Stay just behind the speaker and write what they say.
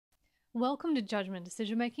Welcome to Judgment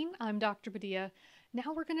Decision Making. I'm Dr. Padilla.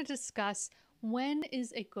 Now we're going to discuss when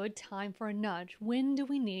is a good time for a nudge? When do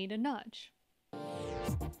we need a nudge?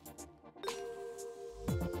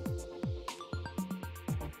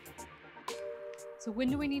 So when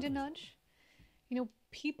do we need a nudge?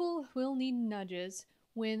 People will need nudges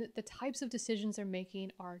when the types of decisions they're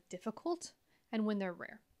making are difficult and when they're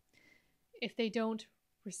rare. If they don't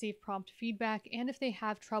receive prompt feedback and if they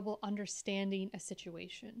have trouble understanding a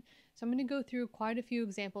situation. So I'm going to go through quite a few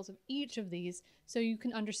examples of each of these so you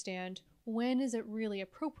can understand when is it really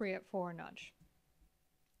appropriate for a nudge.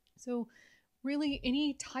 So really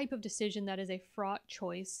any type of decision that is a fraught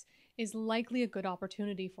choice is likely a good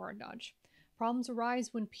opportunity for a nudge. Problems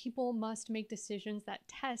arise when people must make decisions that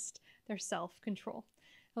test their self-control.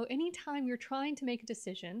 So anytime you're trying to make a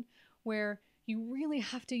decision where you really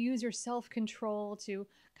have to use your self-control to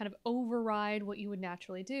kind of override what you would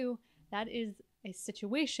naturally do, that is a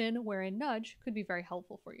situation where a nudge could be very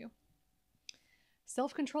helpful for you.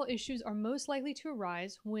 Self-control issues are most likely to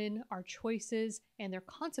arise when our choices and their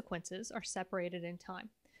consequences are separated in time.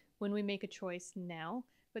 When we make a choice now,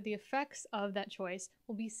 but the effects of that choice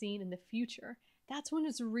will be seen in the future. That's when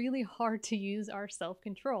it's really hard to use our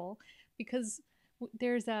self-control because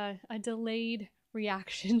there's a delayed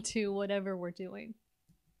reaction to whatever we're doing.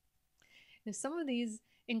 Now, some of these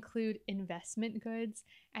include investment goods,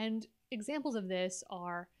 and examples of this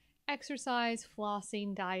are exercise,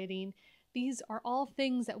 flossing, dieting. These are all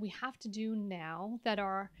things that we have to do now that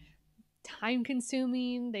are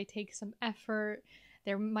time-consuming, they take some effort,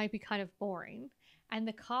 they might be kind of boring. And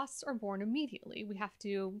the costs are borne immediately. We have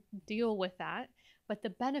to deal with that, but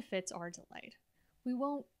the benefits are delayed. We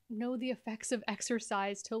won't know the effects of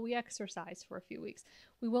exercise till we exercise for a few weeks.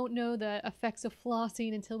 We won't know the effects of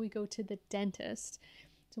flossing until we go to the dentist.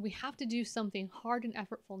 So we have to do something hard and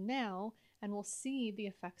effortful now, and we'll see the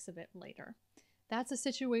effects of it later. That's a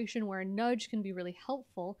situation where a nudge can be really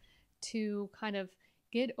helpful to kind of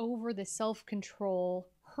get over the self-control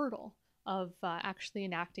hurdle of actually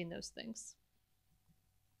enacting those things.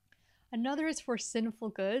 Another is for sinful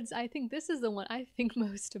goods. I think this is the one I think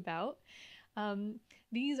most about.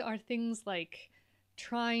 These are things like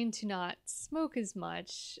trying to not smoke as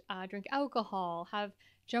much, drink alcohol, have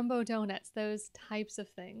jumbo donuts, those types of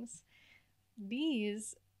things.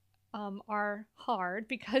 These are hard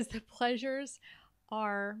because the pleasures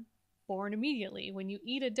are born immediately. When you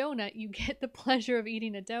eat a donut, you get the pleasure of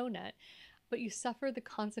eating a donut, but you suffer the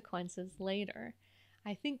consequences later.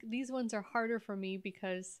 I think these ones are harder for me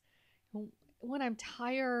because when I'm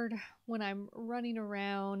tired, when I'm running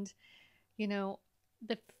around,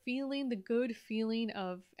 the good feeling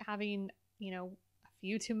of having, a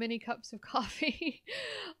few too many cups of coffee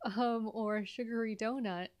or a sugary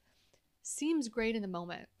donut seems great in the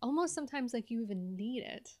moment. Almost sometimes like you even need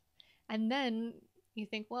it. And then you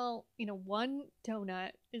think, well, one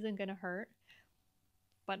donut isn't going to hurt.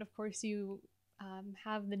 But of course you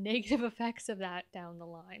have the negative effects of that down the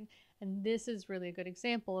line. And this is really a good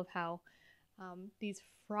example of how these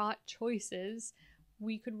fraught choices,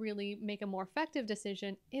 we could really make a more effective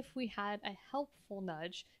decision if we had a helpful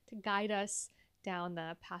nudge to guide us down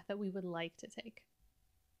the path that we would like to take.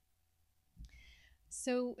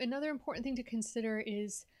 So another important thing to consider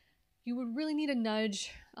is you would really need a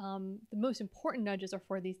nudge. The most important nudges are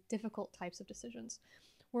for these difficult types of decisions.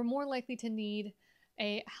 We're more likely to need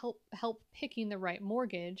a help picking the right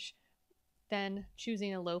mortgage than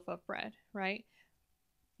choosing a loaf of bread, right?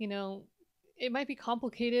 It might be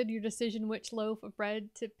complicated, your decision which loaf of bread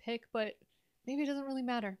to pick, but maybe it doesn't really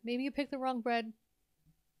matter. Maybe you pick the wrong bread,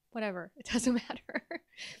 whatever, it doesn't matter.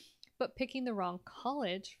 But picking the wrong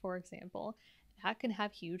college, for example, that can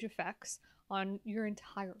have huge effects on your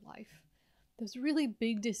entire life. Those really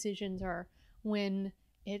big decisions are when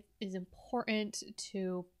it is important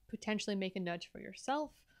to potentially make a nudge for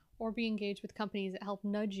yourself or be engaged with companies that help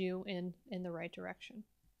nudge you in the right direction.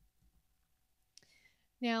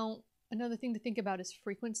 Now, another thing to think about is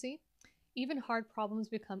frequency. Even hard problems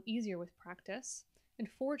become easier with practice. And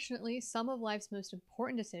fortunately, some of life's most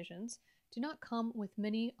important decisions do not come with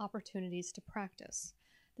many opportunities to practice.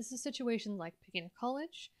 This is situations like picking a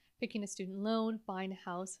college, picking a student loan, buying a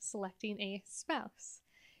house, selecting a spouse.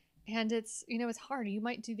 And it's hard. You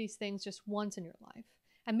might do these things just once in your life.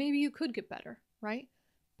 And maybe you could get better, right?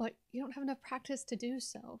 But you don't have enough practice to do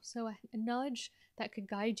so. So a nudge that could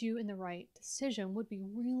guide you in the right decision would be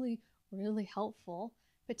really, really helpful,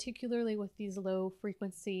 particularly with these low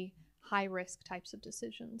frequency, high risk types of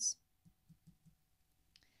decisions.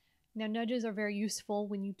 Now, nudges are very useful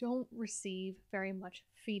when you don't receive very much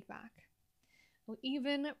feedback. Well,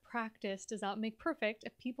 even practice does not make perfect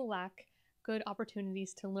if people lack good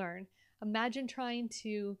opportunities to learn. Imagine trying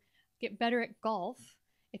to get better at golf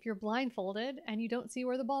if you're blindfolded and you don't see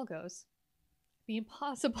where the ball goes. It'd be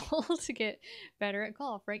impossible to get better at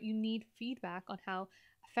golf, right? You need feedback on how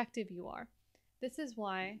effective you are. This is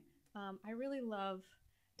why I really love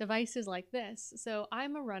devices like this. So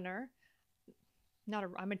I'm a runner,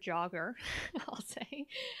 I'm a jogger, I'll say.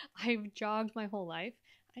 I've jogged my whole life.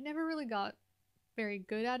 I never really got very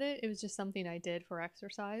good at it. It was just something I did for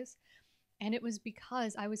exercise. And it was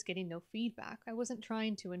because I was getting no feedback. I wasn't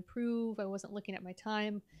trying to improve. I wasn't looking at my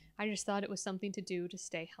time. I just thought it was something to do to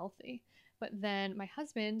stay healthy. But then my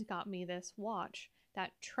husband got me this watch that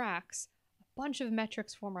tracks a bunch of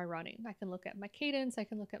metrics for my running. I can look at my cadence, I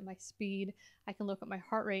can look at my speed, I can look at my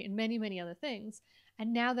heart rate, and many, many other things.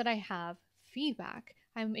 And now that I have feedback,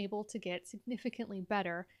 I'm able to get significantly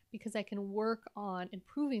better because I can work on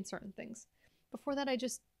improving certain things. Before that, I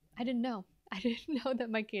didn't know. I didn't know that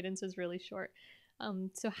my cadence was really short.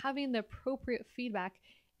 So having the appropriate feedback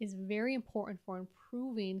is very important for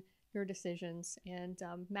improving your decisions and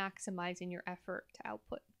maximizing your effort to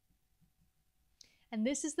output. And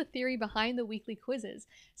this is the theory behind the weekly quizzes.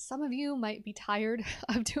 Some of you might be tired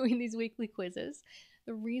of doing these weekly quizzes.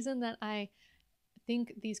 The reason that I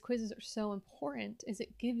think these quizzes are so important is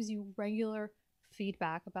it gives you regular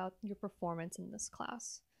feedback about your performance in this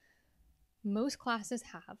class. Most classes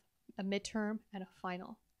have a midterm and a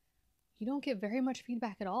final. You don't get very much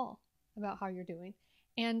feedback at all about how you're doing,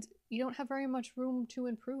 and you don't have very much room to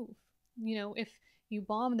improve. You know, if you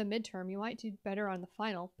bomb the midterm, you might do better on the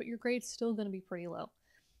final, but your grade's still going to be pretty low.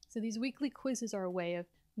 So these weekly quizzes are a way of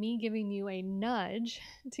me giving you a nudge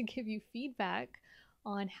to give you feedback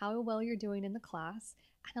on how well you're doing in the class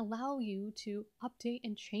and allow you to update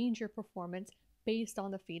and change your performance based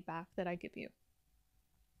on the feedback that I give you.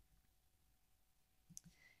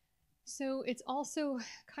 So it's also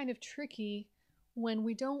kind of tricky when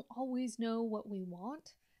we don't always know what we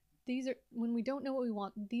want. When we don't know what we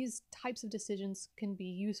want, these types of decisions can be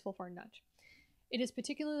useful for a nudge. It is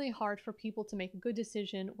particularly hard for people to make a good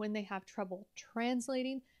decision when they have trouble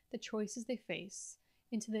translating the choices they face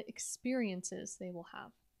into the experiences they will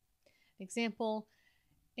have. An example,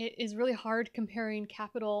 it is really hard comparing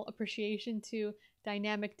capital appreciation to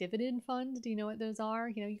dynamic dividend fund. Do you know what those are?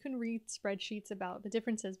 You know, you can read spreadsheets about the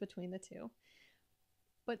differences between the two.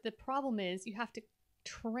 But the problem is you have to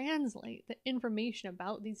translate the information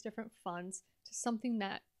about these different funds to something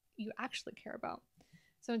that you actually care about.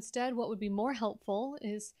 So instead, what would be more helpful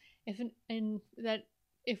is if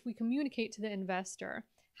we communicate to the investor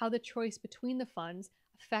how the choice between the funds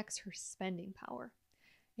affects her spending power.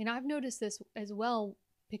 And I've noticed this as well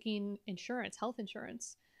picking insurance, health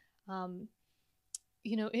insurance.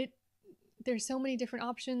 There's so many different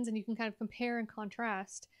options and you can kind of compare and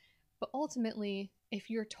contrast. But ultimately, if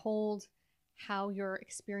you're told how your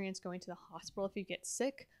experience going to the hospital if you get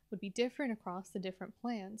sick would be different across the different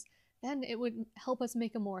plans, then it would help us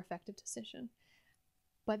make a more effective decision.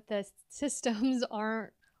 But the systems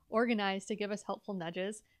aren't organized to give us helpful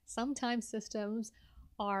nudges. Sometimes systems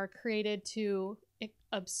are created to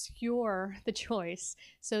obscure the choice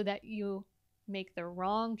so that you make the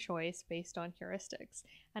wrong choice based on heuristics.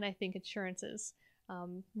 And I think insurance is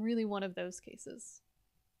really one of those cases.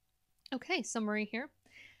 Okay, summary here.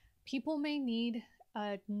 People may need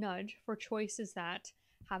a nudge for choices that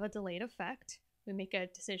have a delayed effect. We make a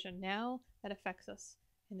decision now that affects us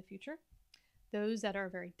in the future. Those that are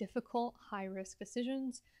very difficult, high-risk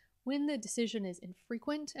decisions, when the decision is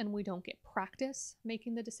infrequent and we don't get practice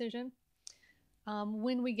making the decision.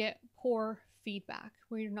 When we get poor feedback,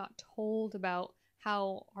 we're not told about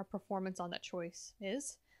how our performance on that choice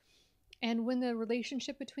is. And when the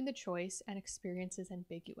relationship between the choice and experience is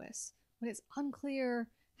ambiguous, when it's unclear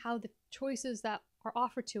how the choices that are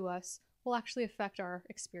offered to us will actually affect our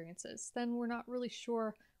experiences, then we're not really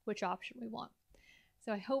sure which option we want.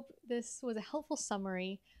 So I hope this was a helpful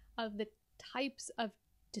summary of the types of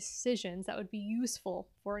decisions that would be useful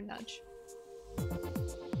for a nudge.